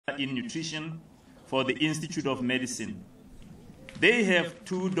in Nutrition for the Institute of Medicine. They have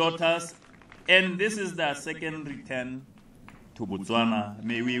 2 daughters, and this is their second return to Botswana.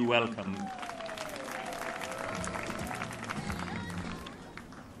 May we welcome them.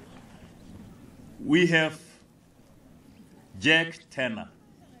 We have Jack Turner.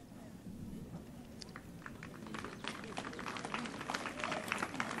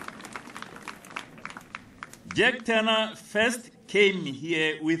 Jack Turner first came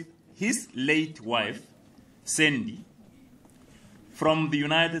here with his late wife, Sandy, from the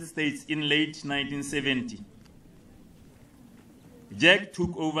United States in late 1970. Jack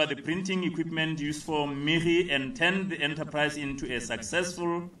took over the printing equipment used for Miri and turned the enterprise into a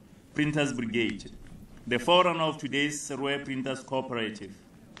successful printers brigade, the forerunner of today's Serowe Printers Cooperative.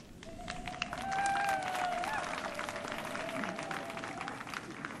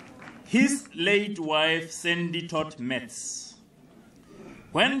 His late wife, Sandy, taught maths.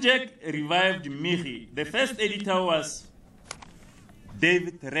 When Jack revived Miri, the first editor was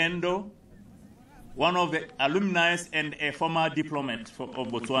David Rendo, one of the alumni and a former diplomat of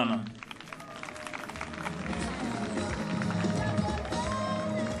Botswana.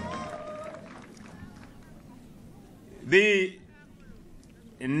 The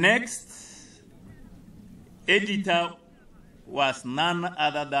next editor was none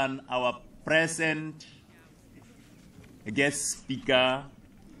other than our present guest speaker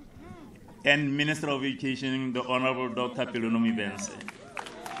and Minister of Education, the Honorable Dr. Pelonomi Bense.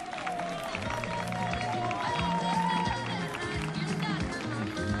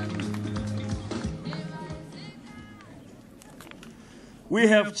 We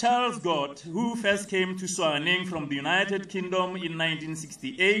have Charles Gott, who first came to Swaneng from the United Kingdom in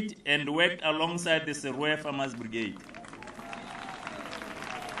 1968 and worked alongside the Serowe Farmers Brigade.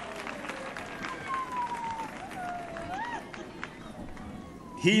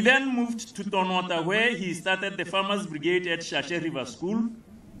 He then moved to Tonota, where he started the Farmers Brigade at Shashe River School.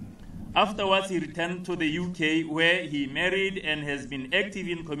 Afterwards, he returned to the UK, where he married and has been active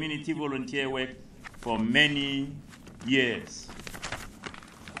in community volunteer work for many years.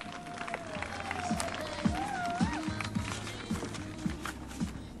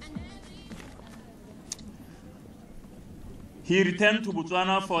 He returned to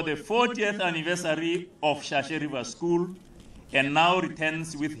Botswana for the 40th anniversary of Shashe River School and now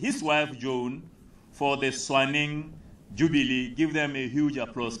returns with his wife Joan for the Swaneng Jubilee. Give them a huge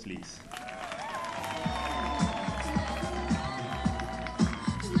applause, please.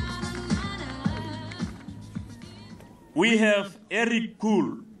 We have Eric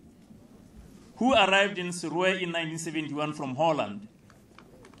Kool, who arrived in Serowe in 1971 from Holland.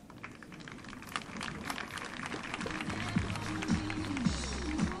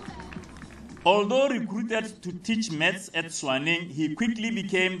 Although recruited to teach maths at Swaneng, he quickly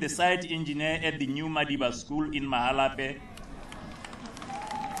became the site engineer at the new Madiba School in Mahalape,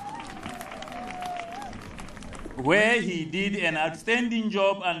 where he did an outstanding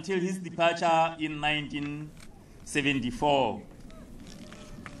job until his departure in 1974.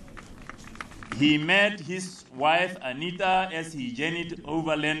 He met his wife Anita as he journeyed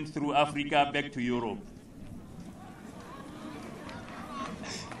overland through Africa back to Europe.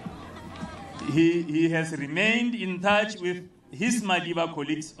 He has remained in touch with his Madiba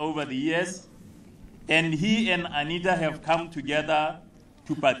colleagues over the years, and he and Anita have come together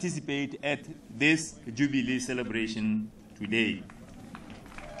to participate at this Jubilee celebration today.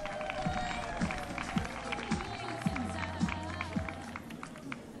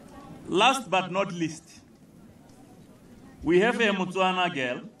 Last but not least, we have a Motswana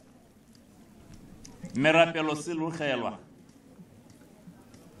girl, Merapelo Silukhelwa,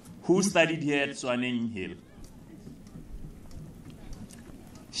 who studied here at Swaneng Hill.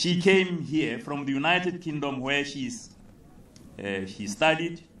 She came here from the United Kingdom, where she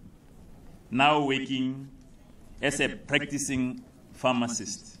studied, now working as a practicing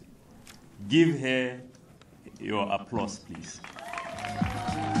pharmacist. Give her your applause, please.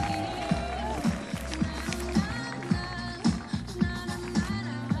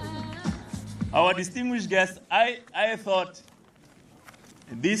 Our distinguished guests, I thought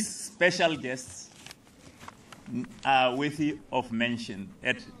these special guests are worthy of mention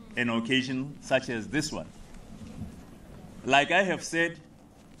at an occasion such as this one. Like I have said,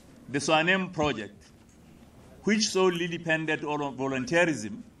 the Swaneng project, which solely depended on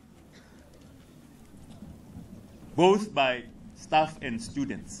volunteerism, both by staff and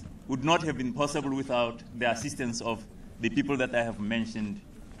students, would not have been possible without the assistance of the people that I have mentioned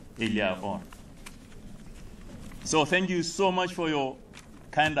earlier on. So thank you so much for your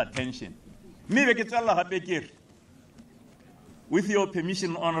kind attention. With your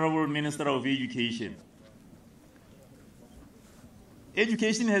permission, Honorable Minister of Education,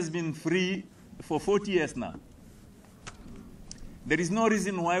 education has been free for 40 years now. There is no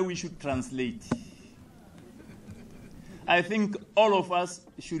reason why we should translate. I think all of us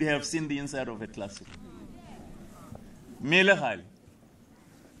should have seen the inside of a classroom. Melehali,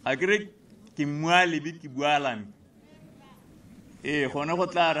 agre kimwali bi kibwalan. Gona go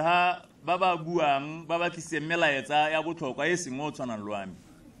tla re ha ba ba buang ba ba tlise melaetsa ya botlhokwa e seng o tshwana lwami.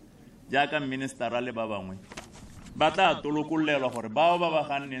 Jaaka minister le ba bangwe. Ba tla tolokolelwa gore bao ba ba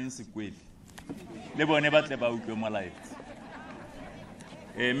ganneng sekwele. Le bone ba tle ba utlwe molaetsa.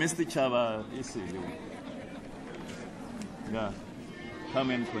 Mr. Chava, yeah,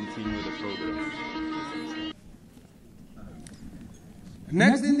 come and continue the program.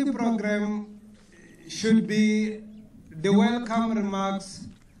 Next in the program should be the welcome remarks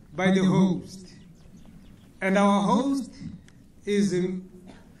by the host. And our host is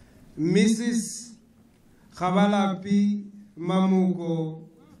Mrs. Khabalapi Mamuko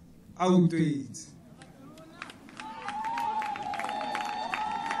Outwait.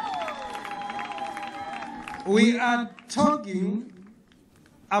 We are talking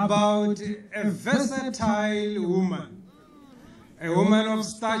about a versatile woman, a woman of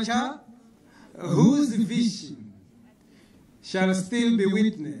stature whose vision shall still be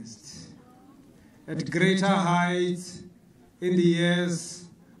witnessed at greater heights in the years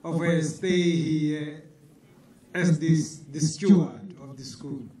of her stay here as the steward of the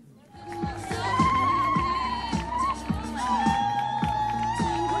school.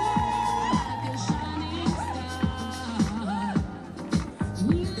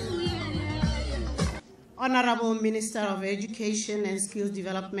 Honorable Minister of Education and Skills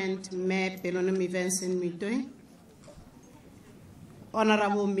Development, Mayor Pelonomi Vincent Mitoy.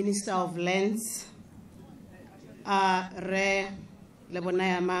 Honorable Minister of Lands, Re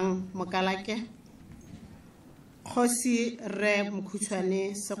Lebonayamang Mokalake. Khosi Re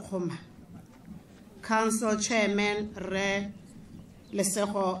Mukhuchwane Sekhoma. Council Chairman Re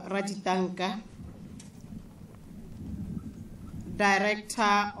Lesego Raditanka.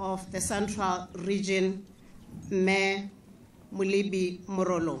 Director of the Central Region, Mayor Mulibi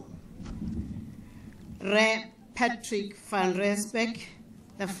Morolo. Re Patrick van Rensbeck,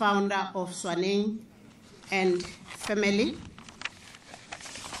 the founder of Swaneng and family.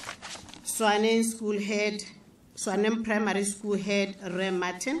 Swaneng School Head, Swaneng Primary School Head, Re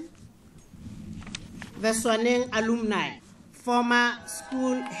Martin. The Swaneng alumni, former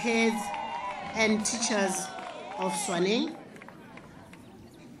school heads and teachers of Swaneng.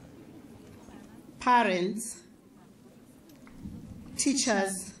 Parents,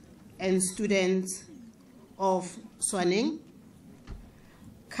 teachers, and students of Swaneng,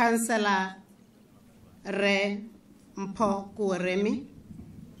 Councillor Re Mpo Kuoremi.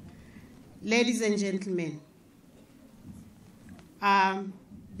 Ladies and gentlemen,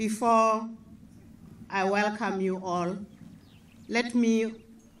 before I welcome you all, let me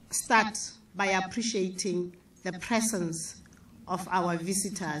start by appreciating the presence of our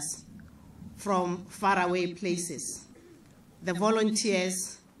visitors from faraway places, the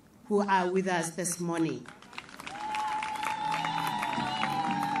volunteers who are with us this morning.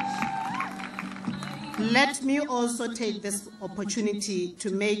 Let me also take this opportunity to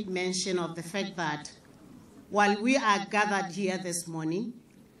make mention of the fact that while we are gathered here this morning,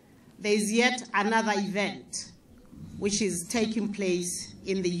 there is yet another event which is taking place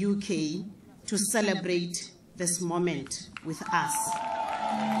in the UK to celebrate this moment with us.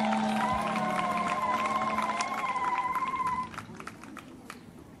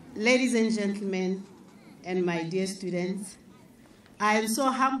 Ladies and gentlemen, and my dear students, I am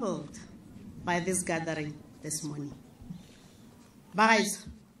so humbled by this gathering this morning. Guys,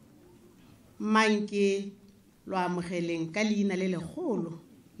 manke lo amogeleng ka leina le legolo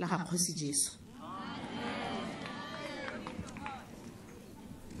la ga Kgosi Jesu.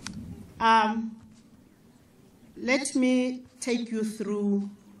 Let me take you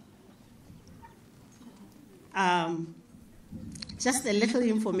through just a little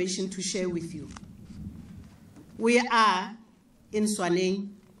information to share with you. We are in Swaneng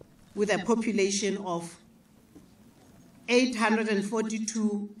with a population of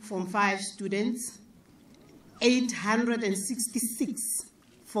 842 Form 5 students, 866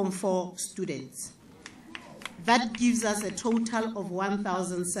 Form 4 students. That gives us a total of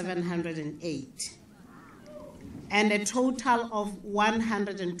 1,708 and a total of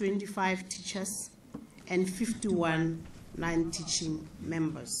 125 teachers and 51 non-teaching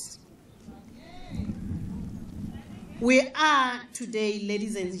members. We are today,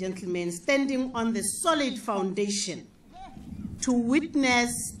 ladies and gentlemen, standing on the solid foundation to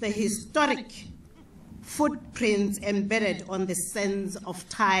witness the historic footprints embedded on the sands of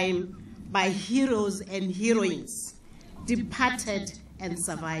time by heroes and heroines, departed and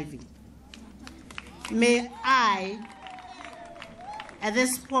surviving. May I, at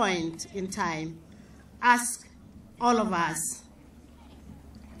this point in time, ask all of us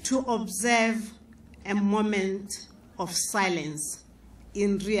to observe a moment of silence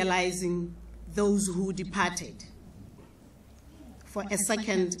in realizing those who departed. For a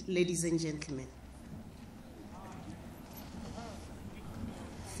second, ladies and gentlemen.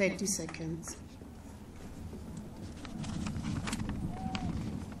 30 seconds.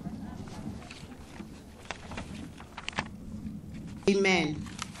 Amen.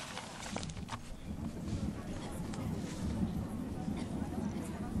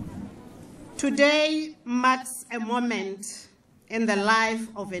 Today marks a moment in the life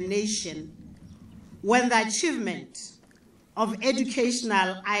of a nation when the achievement of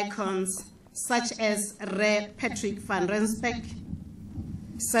educational icons such as Re Patrick van Rensburg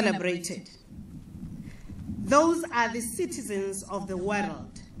celebrated. Those are the citizens of the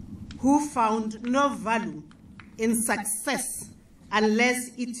world who found no value in success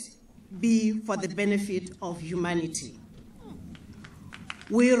unless it be for the benefit of humanity.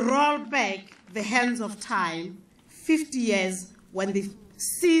 We roll back the hands of time 50 years when the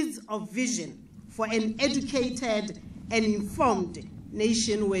seeds of vision for an educated and informed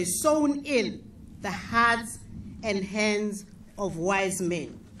nation were sown in the hearts and hands of wise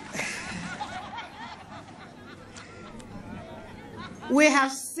men. We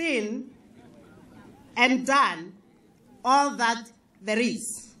have seen and done all that there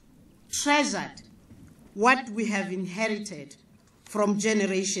is, treasured what we have inherited from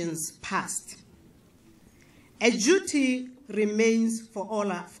generations past. A duty remains for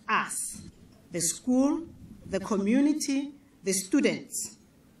all of us, the school, the community, the students,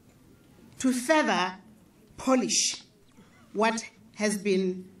 to further polish what has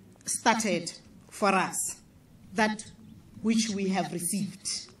been started for us, that which we have received.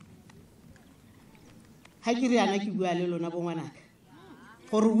 For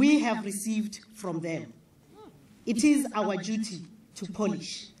we have received from them. It is our duty to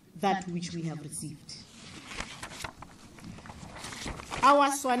polish that which we have received. Our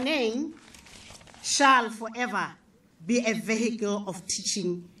Swaneng shall forever be a vehicle of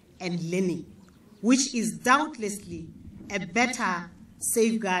teaching and learning, which is doubtlessly a better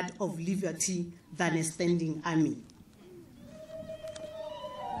safeguard of liberty than a standing army.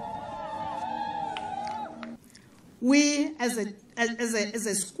 We, as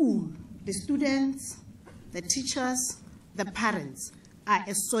a school, the students, the teachers, the parents, are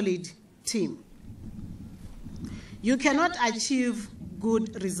a solid team. You cannot achieve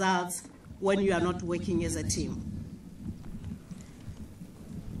good results when you are not working as a team.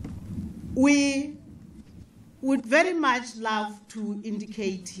 We would very much love to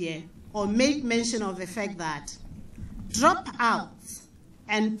indicate here or make mention of the fact that dropouts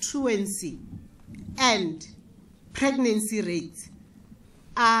and truancy and pregnancy rates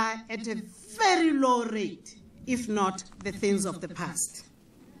are at a very low rate, if not the things of the past.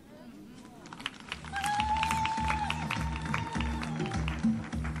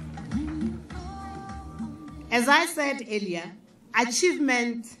 As I said earlier,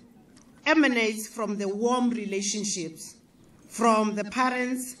 achievement emanates from the warm relationships from the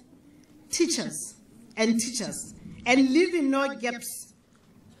parents, teachers, and leaving no gaps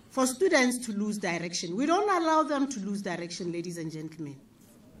for students to lose direction. We don't allow them to lose direction, ladies and gentlemen.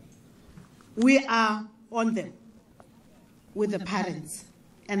 We are on them with the parents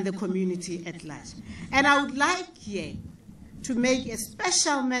and the community at large. And I would like here to make a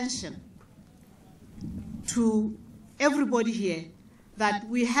special mention to everybody here that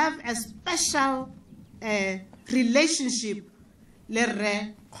we have a special relationship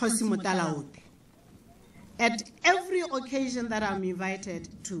le Kgosi Motalaote. At every occasion that I'm invited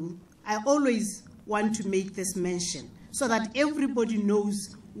to, I always want to make this mention so that everybody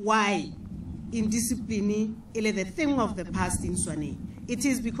knows why indiscipline is the thing of the past in Swaneng. It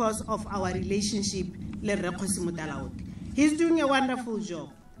is because of our relationship le Kgosi Motalaote. He's doing a wonderful job.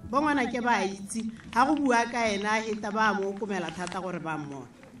 Bongwana ke ba itse ha go bua ka ena he taba mo komela thata gore ba mo.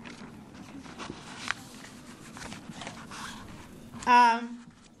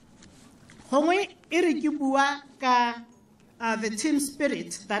 Gongwe e re ke bua ka the team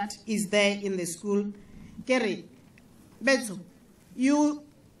spirit that is there in the school. Kere Betso,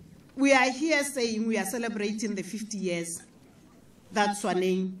 we are here saying we are celebrating the 50 years that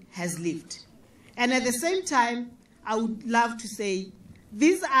Swaneng has lived. And at the same time, I would love to say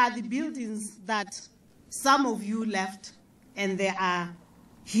these are the buildings that some of you left and they are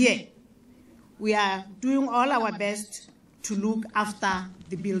here. We are doing all our best to look after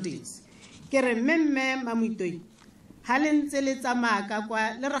the buildings. Ke re memme Mamuitoi ha le ntse le tsamaya ka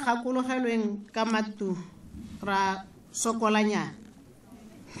kwa le re gakologelweng ka matu ra sokolanyana.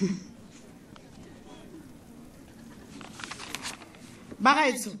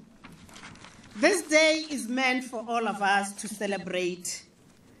 Bagaetso, this day is meant for all of us to celebrate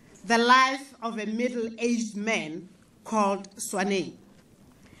the life of a middle-aged man called Swaneng.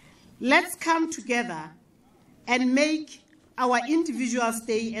 Let's come together and make our individual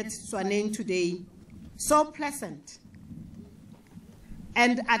stay at Swaneng today so pleasant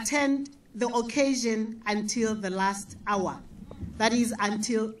and attend the occasion until the last hour, that is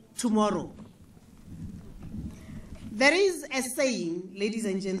until tomorrow. There is a saying, ladies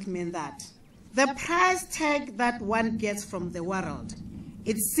and gentlemen, that the price tag that one gets from the world,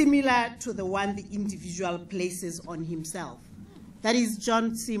 it's similar to the one the individual places on himself. That is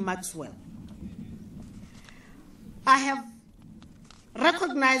John C. Maxwell. I have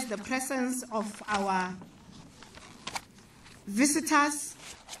recognized the presence of our visitors,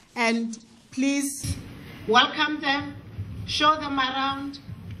 and please welcome them, show them around,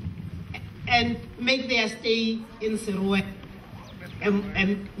 and make their stay in Seruwe a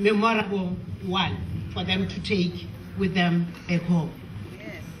memorable one for them to take with them back home.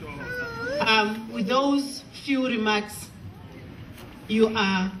 With those few remarks, you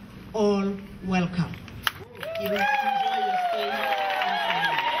are all welcome. You will enjoy your stay.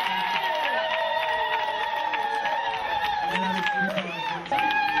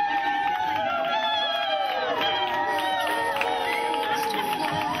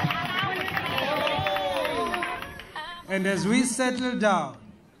 And as we settle down,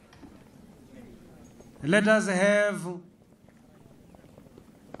 let us have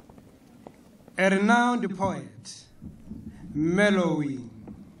a renowned poet mellowing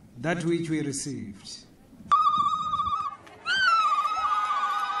that which we received.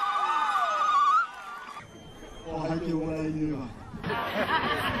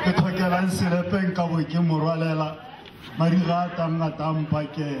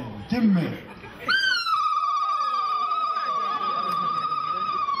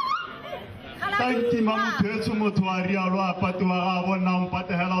 Tanti mamutetsu motuari alo apatu agabo na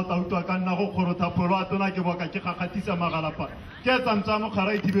umpate hela utautua kana go khorota polo atona ke boka ke gakatisa magalapa ke tsamtsamo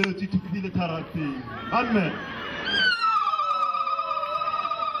khara itibelo titubile tharati amen.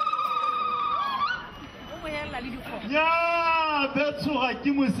 Ya betsu ga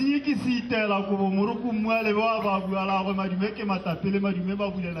ke mosinyi ke sitela go bomuruku mmale ba ba buala go madume ke matapele madume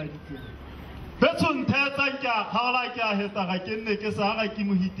ba bulela ditsela. Betson Teta Kya, Halakia Hetarakin, Kesaraki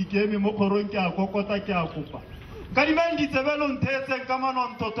Muhitikemi, Mokoronkia, Kokotakia Kupa. Kalimendi Tevelon Teta,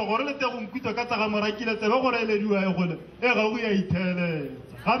 Kamanon Totorole, Terumkuta Kataramaraki, the Terror, Erawia Itele.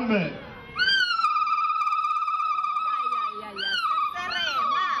 Amen.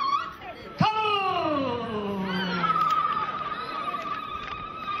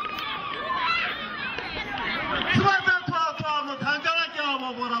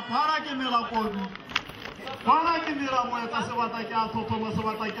 Wana kimira moeta se bataka toto mo se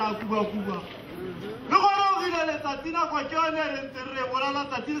bataka kuba kuba le goro ile le tatina kwa kyone re ntere bona la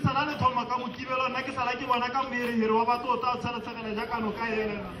tatina sala le thoma ka mokibelo nna ke sala ke bona ka mere hero wa batho ta tsara tsakana ja kano ka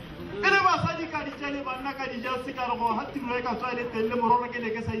yena ene ba sa di ka di tsele banna ka di ja se ka go hatiro e ka tswa le telle morolo ke le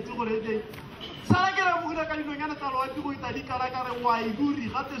ke sa itse gore etse sala ke re bogela ka dinonyana tsa loa go ita di kala ka re wa iduri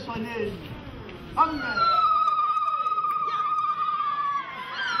gate Swaneng. Amen.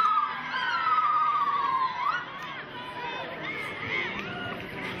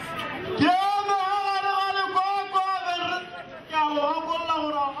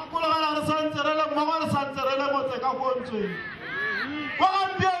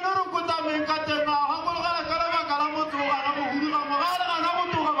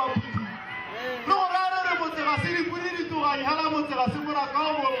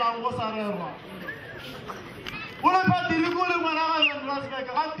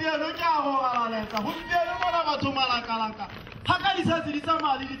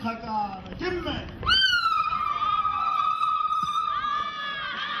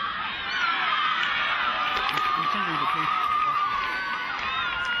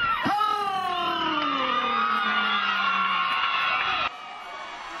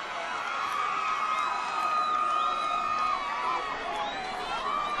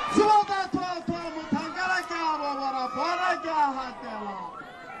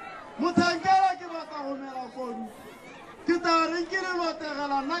 Mutangala ke bata go mela kodu kita re ke le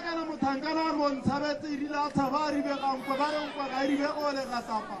lotegela nna kana mutangana mo ntshabetse dila thabari be gang go ba re go ga ri be go le ga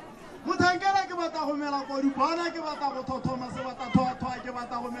tapa Mothangela ke batla go mela kodu, bona ke batla go thothoma se batla thothwa ke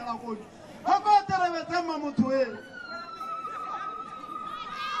batla go mela kodu. Ga go terebetse mma motho e.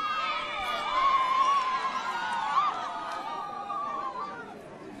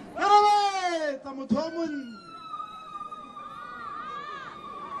 Terebetsa motho o monna.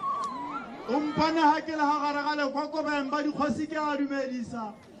 Umpane ha ke le ha gare ga lekoko beng ba dikgosi ke a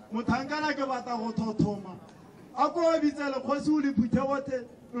dumedisa. Mothangela ke batla go thothoma. A ko bitse lekgosi o le phuthe botlhe.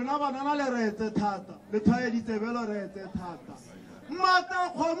 Lona banana le retse thata le thaye ditsebelo retse thata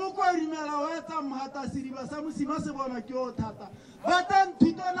mmata kgomo ko rimela wa etsa mmata sediba sa mosima se bona ke o thata bata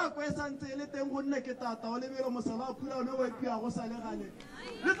nthuto nako e santse le teng go nne ke tata o lebelo mosala a phula one wa pia go sa le gale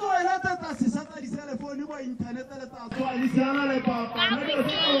le tlo ela tata se sa tsa di cellphone go internet le tsa tswa di sala le papa le go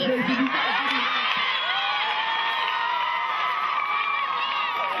se go ke di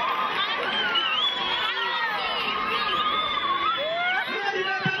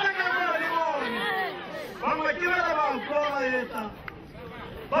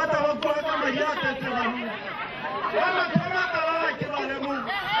bata wa kwa kama yake tena wala kama tawala kibale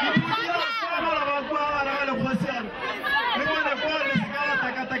Mungu ipudia sana wa kwa wale kwasiana nimeona kwa sikala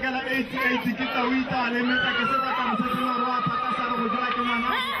takataka la 88 kitawita alemeta kesema kama sasa na roa pakasa roho yake mwana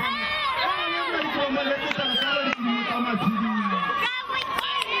kama nyama iko mbele kuta na sala ni kama tidi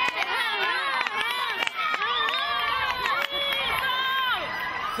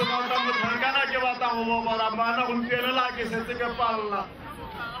sebata mthangana ke bata go bora bana go mpelela ke setse ke palla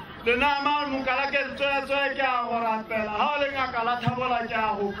le nama mukala ke tswe ke a go rapela ha le ngaka la thabola ke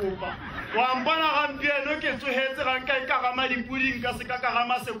a go kopa wa mpana ga mpieno ke tsohetse ga nka ikagama dipuding ka se ka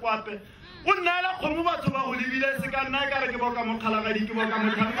kagama sekwape o nna la kgomo batho ba go lebile se ka nna ka re ke boka mokgalagadi ke boka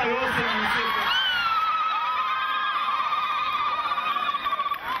motlhanka yo se ntse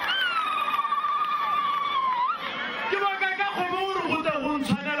ke boka ka kgomo o re go tla go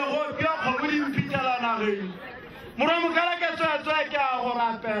ntshwanela go pia kgomo di mpitela nageng Muramu kala ke tswe ke a go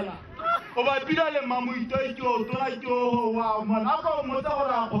rapela o ba pila le mamuito ke o tola ke o wa mona ka mo tsa go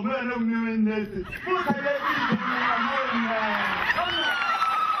ra go mene nnete go khaile ke di bona mo nna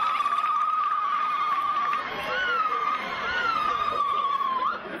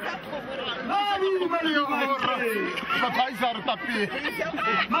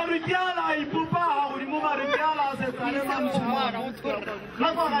Marikiala ipupa o di mo marikiala se tsale mamtshwara la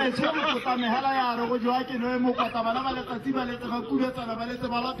go ga e tshwere go tsa mehala ya re go jwa ke no mo kwata bana ba le tsatsi ba le tsa ba kuletsana ba le tsa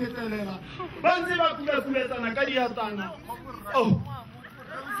ba la phetelela ba ntse ba kuletsana ka diatana oh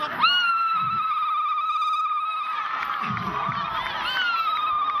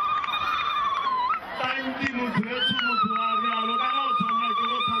tanti mo tshwetso mo tswari a lo kana o tsama ke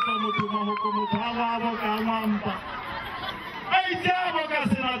go thata mo tuma go ko mo tshaba ba ka mampa ai tsabo ka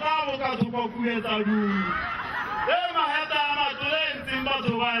sena tsabo ka thuko kuetsa du e maheta ma tolentsi mba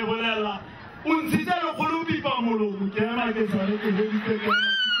tsoba e bolela o ntshitse le go lupipa molomo ke ema ke sare ke heditse ke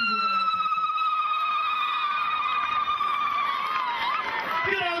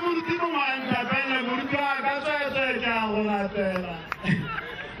kira murtimo manga bene murtwa ka tsetse ke a go latela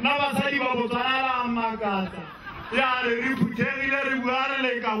na basadi ba botsala makatsa ya re re phuthegile re buare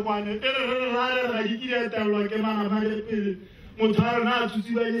le ka kwane e re ra dikile telwa ke mana ba le pele motho a rena a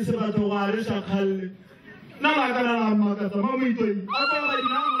thutsiba e se batho go a re sa kgalle nna ba ka na makatsa mo moitoi a ba ba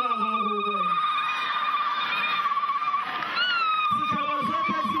dina mo ra go setšhaba sa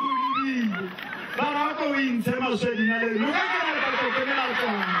pasi go lebile ba ra ko o intshe maswedi na le no ka kana ka go kenela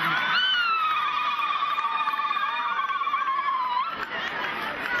tsona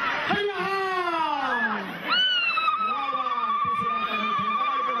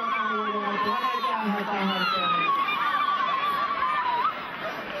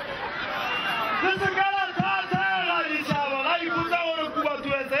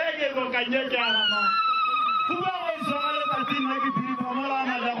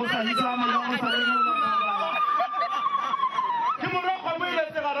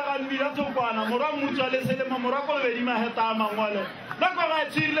mora mutsa le sele mora ko be di maheta mangwale la ko ga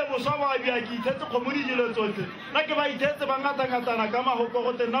tshile bo sa ba bia ki thetse khomodi dilo tsotse la ke ba ithetse ba ngata ngatana ka mahoko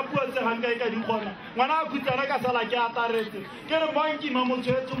go te na puetse hanga e ka di khona ngwana a kutsana ka sala ke ataretse ke re banki ma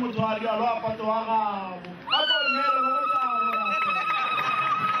motswetso motho a di a lo apato wa gago a ko nele go ja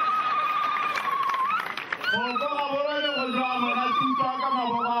go ga bora le go ja ma na tuka ka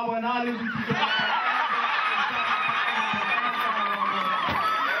maboga bona le ditsa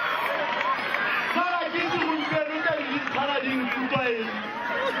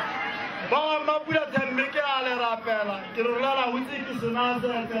ba pula tembe ke a le rapela ke re la utse ke sena se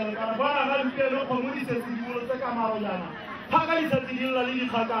tsela ka ba ga mpelo go mo di se di bolo tsa ka maro jana ha ka di se di la le di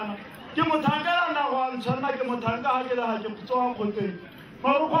khakana ke mothangela na go ntshana ke mothanga ha ke la ha ke tswa go teng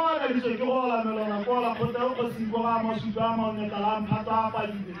Marukwana dice ke go la melona go la go teo go sibo ga masuba ma ne tala mphatwa pa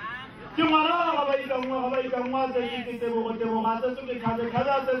dile ke mara ga ba ikangwa tse ke go tebo ga tse ke khade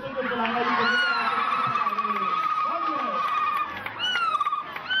tse ke tsanga di